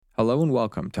Hello and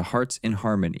welcome to Hearts in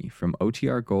Harmony from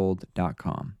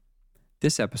OTRGold.com.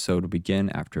 This episode will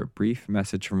begin after a brief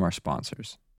message from our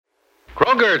sponsors.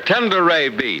 Kroger Tender Ray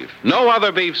Beef, no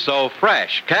other beef so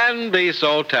fresh, can be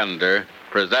so tender,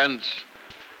 presents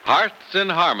Hearts in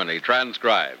Harmony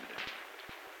transcribed.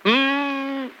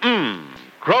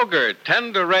 Kroger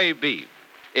Tender Ray Beef.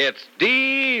 It's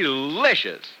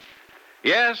delicious.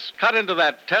 Yes, cut into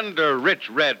that tender, rich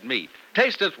red meat.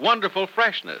 Taste its wonderful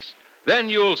freshness. Then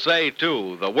you'll say,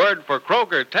 too, the word for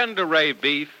Kroger Tender Ray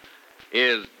Beef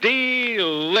is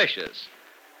delicious.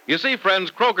 You see, friends,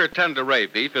 Kroger Tender Ray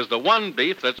Beef is the one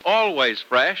beef that's always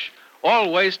fresh,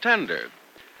 always tender.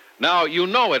 Now, you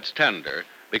know it's tender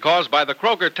because by the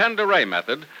Kroger Tender Ray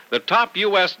method, the top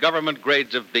U.S. government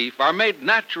grades of beef are made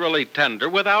naturally tender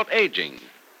without aging.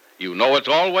 You know it's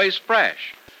always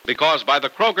fresh because by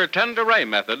the Kroger Tender Ray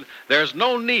method, there's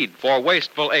no need for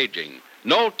wasteful aging.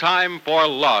 No time for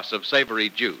loss of savory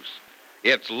juice.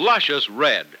 It's luscious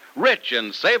red, rich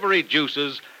in savory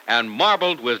juices, and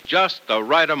marbled with just the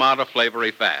right amount of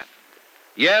flavory fat.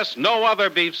 Yes, no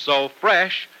other beef so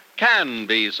fresh can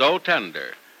be so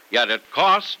tender, yet it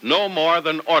costs no more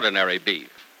than ordinary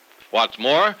beef. What's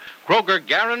more, Kroger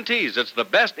guarantees it's the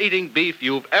best eating beef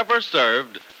you've ever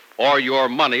served or your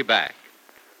money back.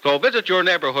 So visit your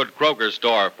neighborhood Kroger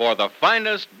store for the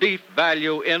finest beef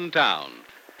value in town.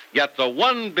 Get the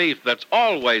one beef that's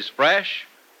always fresh,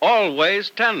 always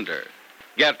tender.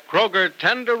 Get Kroger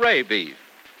Tender Ray Beef.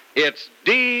 It's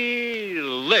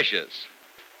delicious.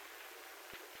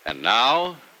 And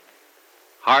now,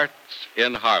 Hearts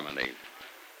in Harmony.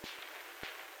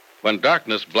 When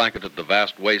darkness blanketed the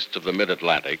vast wastes of the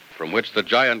mid-Atlantic, from which the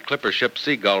giant clipper ship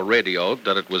Seagull radioed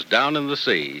that it was down in the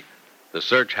sea, the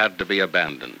search had to be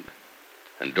abandoned.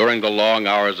 And during the long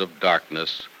hours of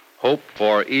darkness, hope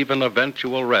for even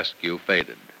eventual rescue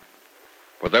faded.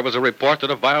 For there was a report that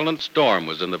a violent storm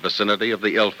was in the vicinity of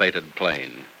the ill-fated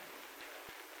plane.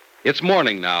 It's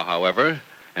morning now, however,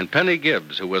 and Penny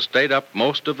Gibbs, who has stayed up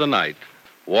most of the night,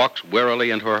 walks wearily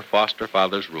into her foster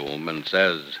father's room and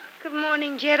says, Good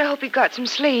morning, Jed. I hope you got some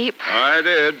sleep. I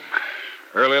did.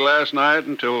 Early last night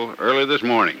until early this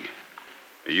morning.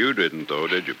 You didn't, though,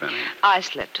 did you, Penny? I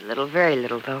slept a little, very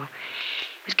little, though.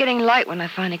 It was getting light when I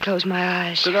finally closed my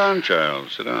eyes. Sit down, child.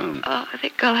 Sit down. Oh, I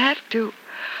think I'll have to.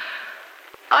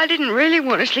 I didn't really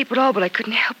want to sleep at all, but I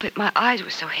couldn't help it. My eyes were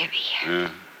so heavy.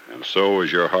 Yeah, and so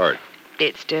was your heart.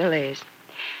 It still is.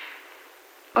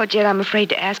 Oh, Jed, I'm afraid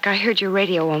to ask. I heard your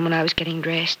radio on when I was getting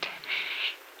dressed.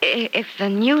 If the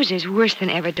news is worse than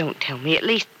ever, don't tell me. At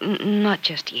least, not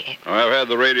just yet. I've had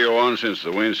the radio on since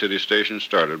the Wayne City station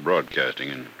started broadcasting,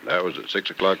 and that was at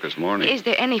 6 o'clock this morning. Is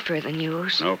there any further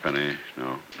news? No, Penny.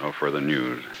 No further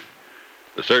news.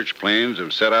 The search planes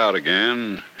have set out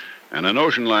again, and an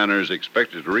ocean liner is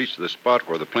expected to reach the spot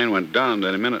where the plane went down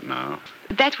any minute now.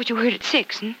 That's what you heard at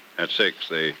 6, huh? At 6.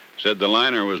 They said the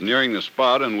liner was nearing the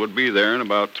spot and would be there in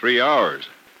about 3 hours.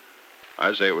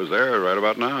 I'd say it was there right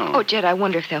about now. Oh, Jed, I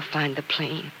wonder if they'll find the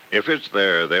plane. If it's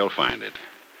there, they'll find it.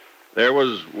 There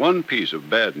was one piece of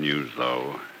bad news,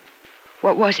 though.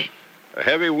 What was it? A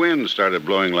heavy wind started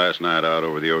blowing last night out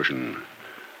over the ocean.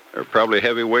 There are probably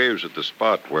heavy waves at the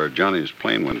spot where Johnny's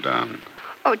plane went down.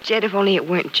 Oh, Jed, if only it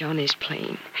weren't Johnny's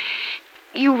plane.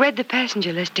 You read the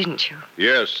passenger list, didn't you?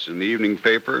 Yes, in the evening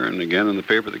paper and again in the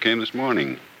paper that came this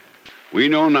morning. We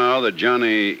know now that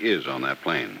Johnny is on that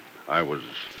plane. I was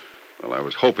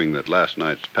hoping that last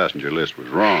night's passenger list was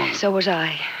wrong. So was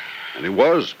I. And it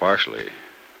was, partially.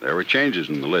 There were changes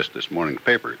in the list this morning's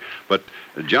paper, but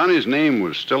Johnny's name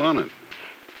was still on it.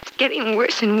 It's getting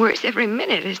worse and worse every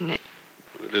minute, isn't it?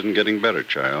 It isn't getting better,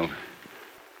 child.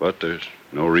 But there's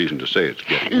no reason to say it's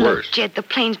getting Look, worse. Jed, the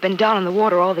plane's been down in the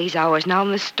water all these hours now,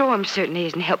 and the storm certainly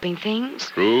isn't helping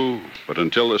things. True, but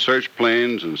until the search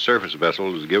planes and surface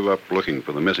vessels give up looking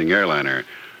for the missing airliner,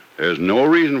 there's no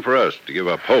reason for us to give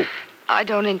up hope. I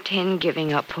don't intend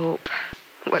giving up hope.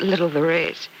 What little there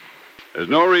is. There's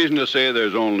no reason to say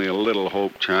there's only a little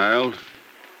hope, child.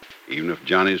 Even if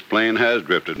Johnny's plane has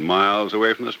drifted miles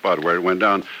away from the spot where it went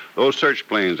down, those search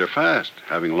planes are fast,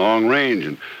 having long range,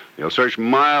 and they'll search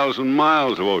miles and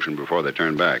miles of ocean before they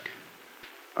turn back.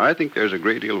 I think there's a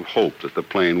great deal of hope that the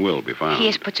plane will be found.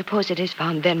 Yes, but suppose it is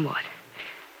found, then what?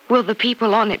 Will the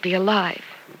people on it be alive?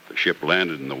 The ship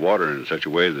landed in the water in such a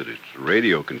way that its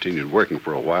radio continued working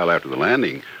for a while after the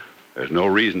landing. There's no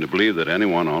reason to believe that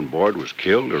anyone on board was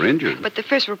killed or injured. But the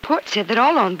first report said that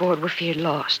all on board were feared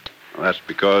lost. Well, that's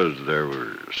because there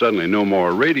were suddenly no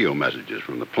more radio messages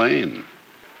from the plane.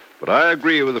 But I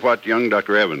agree with what young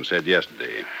Dr. Evans said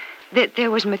yesterday. That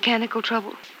there was mechanical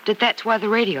trouble? That's why the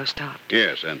radio stopped?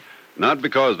 Yes, and not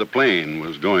because the plane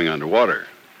was going underwater.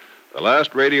 The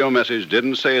last radio message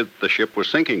didn't say that the ship was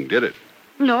sinking, did it?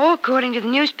 No, according to the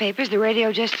newspapers, the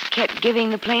radio just kept giving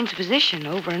the plane's position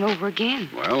over and over again.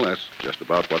 Well, that's just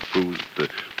about what proves the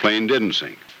plane didn't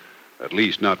sink. At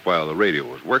least not while the radio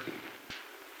was working.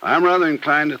 I'm rather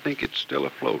inclined to think it's still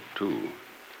afloat, too.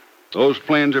 Those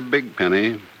planes are big,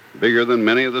 Penny. Bigger than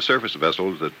many of the surface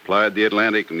vessels that plied the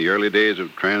Atlantic in the early days of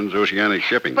transoceanic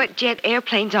shipping. But jet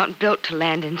airplanes aren't built to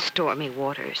land in stormy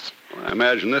waters. Well, I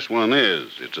imagine this one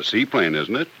is. It's a seaplane,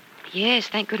 isn't it? Yes,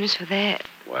 thank goodness for that.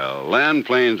 Well, land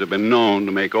planes have been known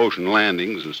to make ocean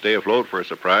landings and stay afloat for a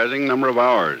surprising number of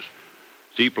hours.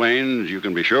 Seaplanes, you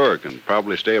can be sure, can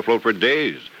probably stay afloat for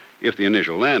days if the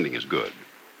initial landing is good.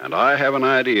 And I have an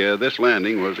idea this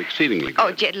landing was exceedingly good.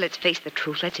 Oh, Jed, let's face the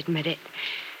truth. Let's admit it.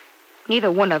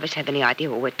 Neither one of us have any idea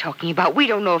what we're talking about. We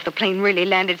don't know if the plane really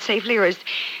landed safely or is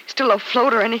still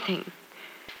afloat or anything.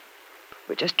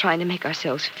 We're just trying to make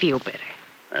ourselves feel better.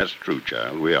 That's true,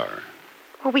 child. We are.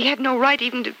 Well, we had no right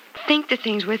even to think the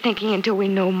things we're thinking until we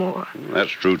know more.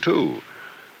 That's true, too.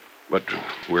 But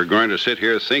we're going to sit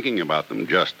here thinking about them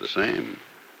just the same.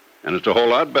 And it's a whole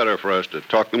lot better for us to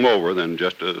talk them over than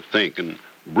just to think and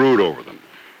brood over them.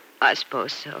 I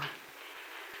suppose so.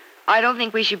 I don't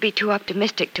think we should be too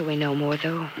optimistic till we know more,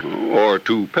 though. Or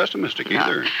too pessimistic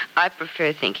either. No, I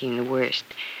prefer thinking the worst.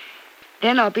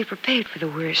 Then I'll be prepared for the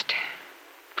worst.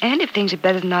 And if things are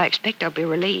better than I expect, I'll be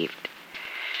relieved.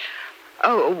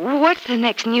 Oh, what's the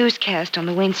next newscast on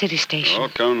the Wayne City station? Well,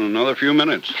 come in another few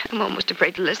minutes. I'm almost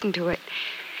afraid to listen to it.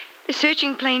 The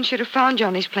searching plane should have found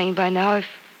Johnny's plane by now if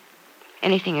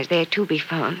anything is there to be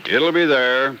found. It'll be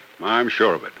there. I'm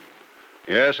sure of it.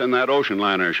 Yes, and that ocean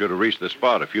liner should have reached the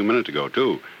spot a few minutes ago,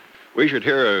 too. We should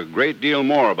hear a great deal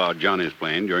more about Johnny's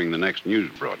plane during the next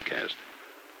news broadcast.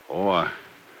 Oh,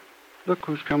 look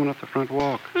who's coming up the front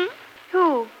walk.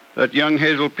 Who? That young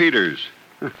Hazel Peters.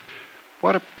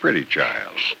 What a pretty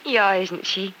child. Yeah, isn't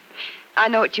she? I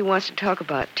know what she wants to talk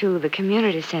about, too, the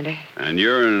community center. And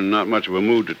you're in not much of a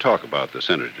mood to talk about the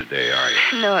center today, are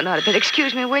you? No, not a bit.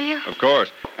 Excuse me, will you? Of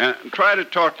course. And try to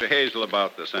talk to Hazel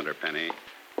about the center, Penny.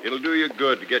 It'll do you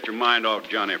good to get your mind off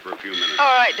Johnny for a few minutes. All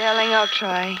right, darling, I'll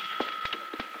try.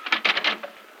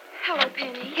 Hello,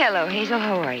 Penny. Hello, Hazel.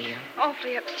 How are you?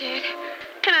 Awfully upset.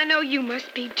 And I know you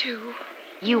must be, too.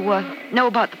 You know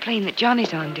about the plane that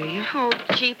Johnny's on, do you? Oh,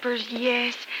 jeepers,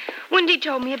 yes. Wendy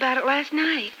told me about it last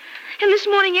night. And this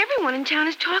morning, everyone in town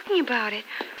is talking about it.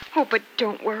 Oh, but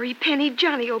don't worry, Penny.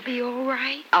 Johnny will be all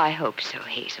right. I hope so,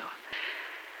 Hazel.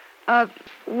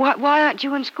 Why aren't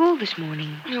you in school this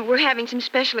morning? Oh, we're having some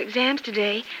special exams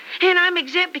today. And I'm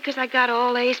exempt because I got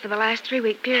all A's for the last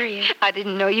 3-week period. I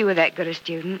didn't know you were that good a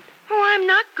student. Oh, I'm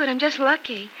not good. I'm just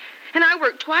lucky. And I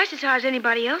work twice as hard as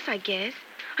anybody else, I guess.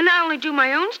 I not only do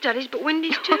my own studies, but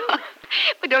Wendy's, too.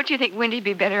 But don't you think Wendy'd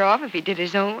be better off if he did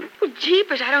his own? Well,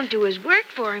 jeepers, I don't do his work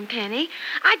for him, Penny.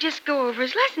 I just go over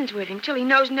his lessons with him till he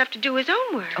knows enough to do his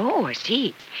own work. Oh, I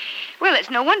see. Well, it's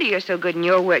no wonder you're so good in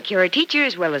your work. You're a teacher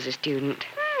as well as a student.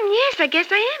 Yes, I guess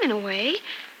I am in a way.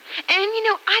 And,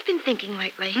 I've been thinking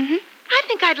lately. Mm-hmm. I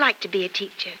think I'd like to be a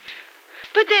teacher.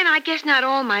 But then I guess not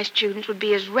all my students would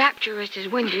be as rapturous as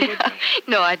Wendy would be.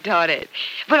 No, I doubt it.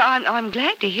 But I'm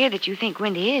glad to hear that you think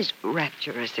Wendy is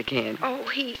rapturous again. Oh,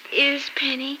 he is,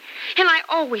 Penny. And I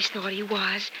always thought he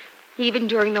was. Even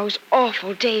during those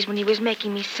awful days when he was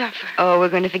making me suffer. Oh, we're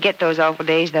going to forget those awful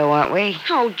days, though, aren't we?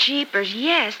 Oh, jeepers,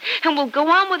 yes. And we'll go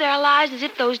on with our lives as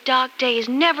if those dark days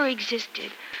never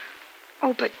existed.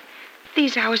 Oh, but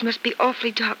these hours must be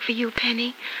awfully dark for you,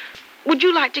 Penny. Would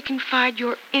you like to confide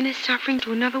your inner suffering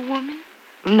to another woman?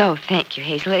 No, thank you,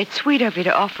 Hazel. It's sweet of you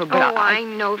to offer, but I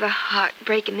know the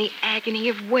heartbreak and the agony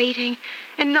of waiting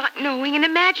and not knowing and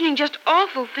imagining just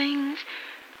awful things.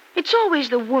 It's always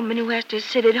the woman who has to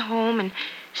sit at home and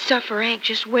suffer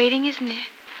anxious waiting, isn't it?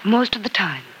 Most of the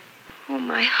time. Oh,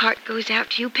 my heart goes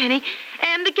out to you, Penny.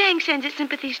 And the gang sends its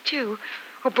sympathies, too.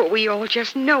 Oh, but we all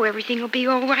just know everything will be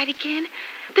all right again.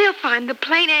 They'll find the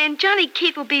plane, and Johnny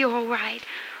Keith will be all right.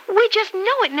 We just know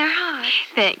it in our hearts.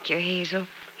 Thank you, Hazel.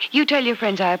 You tell your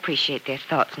friends I appreciate their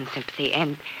thoughts and sympathy,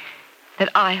 and that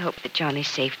I hope that Johnny's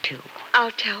safe, too.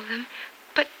 I'll tell them.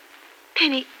 But,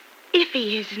 Penny, if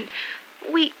he isn't,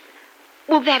 we've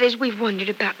wondered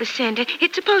about the center.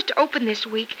 It's supposed to open this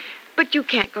week, but you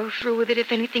can't go through with it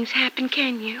if anything's happened,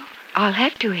 can you? I'll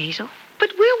have to, Hazel.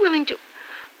 But we're willing to...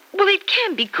 Well, it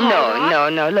can be called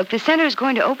off. No. Look, the center is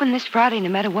going to open this Friday no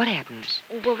matter what happens.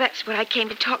 Well, that's what I came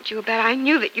to talk to you about. I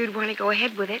knew that you'd want to go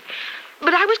ahead with it.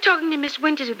 But I was talking to Miss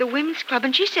Winters at the Women's Club,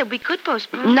 and she said we could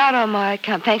postpone. Not on my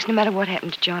account. Thanks no matter what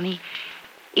happens, Johnny.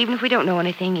 Even if we don't know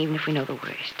anything, even if we know the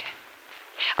worst.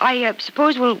 I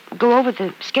suppose we'll go over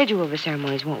the schedule of the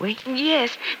ceremonies, won't we?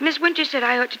 Yes. Miss Winter said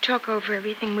I ought to talk over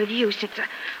everything with you since,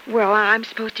 I'm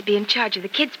supposed to be in charge of the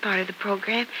kids' part of the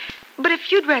program. But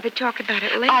if you'd rather talk about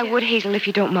it later... I would, Hazel, if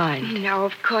you don't mind. No,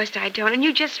 of course I don't. And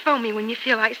you just phone me when you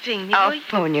feel like seeing me, will I'll you?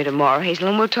 phone you tomorrow, Hazel,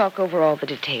 and we'll talk over all the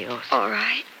details. All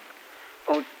right.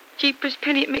 Oh, jeepers,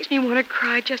 Penny, it makes me want to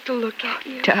cry just to look at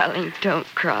you. Darling, don't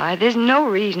cry. There's no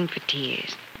reason for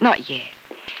tears. Not yet.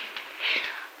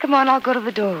 Come on, I'll go to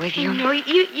the door with you. No,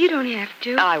 you don't have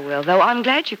to. I will, though. I'm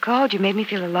glad you called. You made me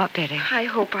feel a lot better. I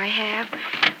hope I have.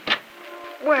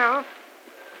 Well,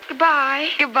 goodbye.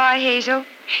 Goodbye, Hazel.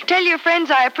 Tell your friends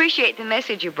I appreciate the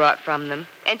message you brought from them.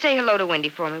 And say hello to Wendy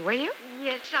for me, will you?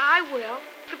 Yes, I will.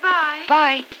 Goodbye.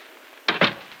 Bye.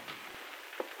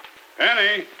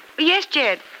 Penny, Yes,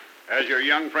 Jed. has your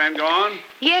young friend gone?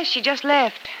 Yes, she just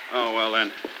left. Oh, well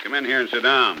then, come in here and sit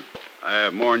down. I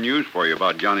have more news for you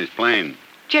about Johnny's plane.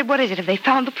 Jed, what is it? Have they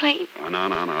found the plane? Oh, no,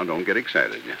 don't get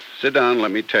excited. Sit down and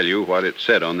let me tell you what it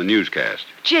said on the newscast.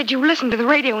 Jed, you listened to the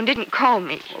radio and didn't call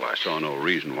me. Well, I saw no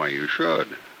reason why you should.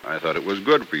 I thought it was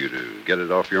good for you to get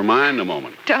it off your mind a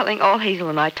moment. Darling, all Hazel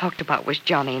and I talked about was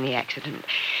Johnny and the accident.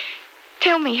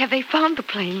 Tell me, have they found the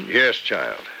plane? Yes,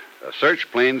 child. A search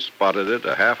plane spotted it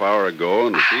a half hour ago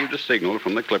and received a signal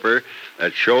from the clipper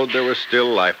that showed there was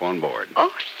still life on board.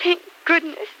 Oh, thank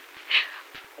goodness.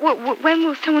 When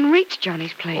will someone reach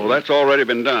Johnny's plane? Oh, that's already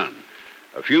been done.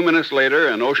 A few minutes later,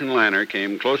 an ocean liner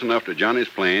came close enough to Johnny's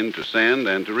plane to send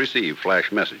and to receive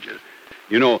flash messages.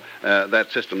 You know,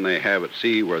 that system they have at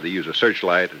sea where they use a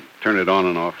searchlight and turn it on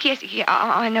and off? Yes, yeah,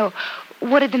 I know.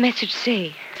 What did the message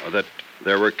say? That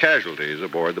there were casualties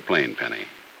aboard the plane, Penny.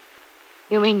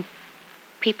 You mean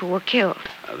people were killed?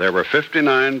 There were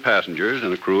 59 passengers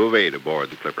and a crew of 8 aboard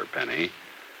the Clipper, Penny.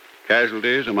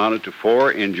 Casualties amounted to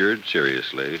 4 injured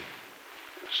seriously,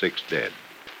 6 dead.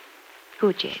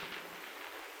 Who, Jed?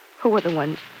 Who were the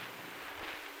ones?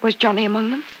 Was Johnny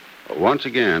among them? Once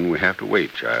again, we have to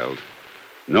wait, child.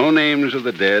 No names of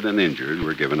the dead and injured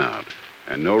were given out,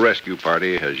 and no rescue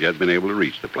party has yet been able to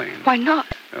reach the plane. Why not?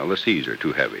 Well, the seas are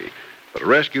too heavy. But a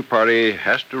rescue party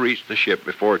has to reach the ship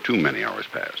before too many hours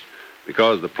pass,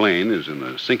 because the plane is in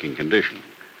a sinking condition.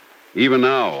 Even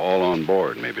now, all on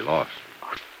board may be lost.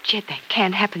 Oh, Jed, that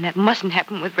can't happen. That mustn't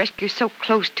happen with rescue so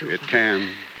close to It them. can,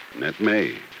 and it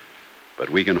may. But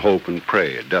we can hope and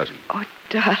pray it doesn't. Oh,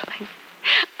 darling,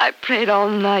 I prayed all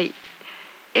night.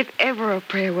 If ever a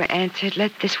prayer were answered,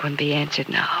 let this one be answered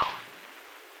now.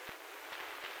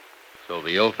 So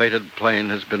the ill-fated plane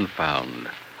has been found,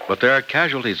 but there are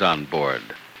casualties on board.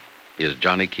 Is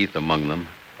Johnny Keith among them?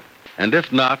 And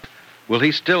if not, will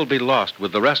he still be lost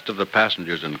with the rest of the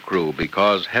passengers and crew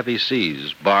because heavy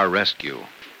seas bar rescue?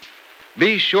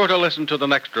 Be sure to listen to the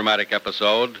next dramatic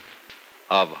episode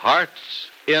of Hearts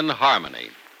in Harmony.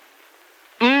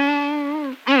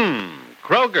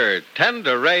 Kroger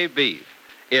Tender-Ray Beef.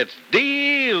 It's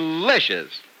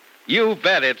delicious. You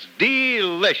bet it's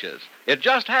delicious. It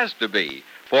just has to be,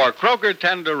 for Kroger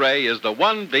Tender-Ray is the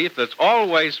one beef that's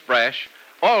always fresh,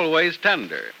 always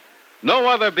tender. No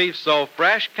other beef so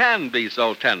fresh can be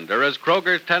so tender as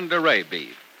Kroger's Tender-Ray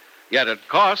beef. Yet it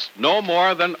costs no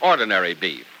more than ordinary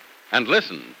beef. And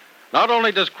listen, not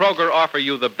only does Kroger offer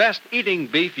you the best eating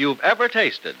beef you've ever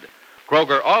tasted,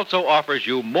 Kroger also offers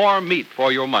you more meat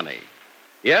for your money.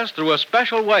 Yes, through a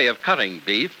special way of cutting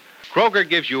beef, Kroger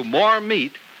gives you more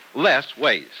meat, less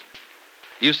waste.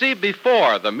 You see,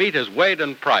 before the meat is weighed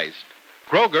and priced,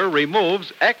 Kroger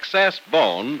removes excess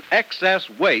bone, excess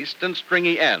waste, and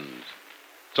stringy ends.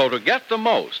 So to get the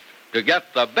most, to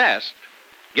get the best,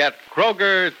 get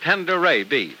Kroger Tender-Ray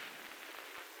beef.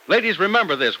 Ladies,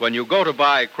 remember this when you go to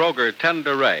buy Kroger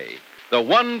Tender-Ray, the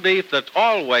one beef that's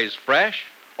always fresh,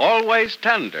 always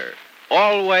tender,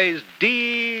 always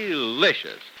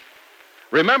delicious.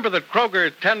 Remember that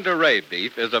Kroger Tender-Ray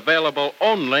beef is available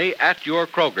only at your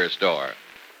Kroger store.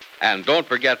 And don't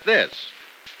forget this,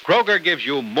 Kroger gives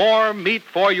you more meat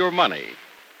for your money,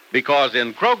 because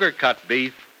in Kroger cut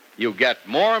beef, you get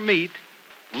more meat,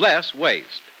 less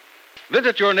waste.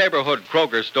 Visit your neighborhood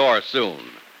Kroger store soon.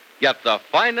 Get the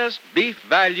finest beef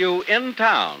value in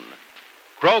town.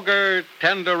 Kroger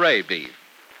Tender-Ray beef.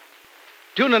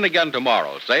 Tune in again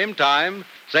tomorrow, same time,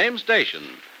 same station,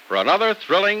 for another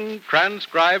thrilling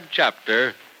transcribed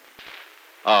chapter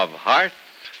of Hearts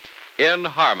in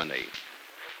Harmony.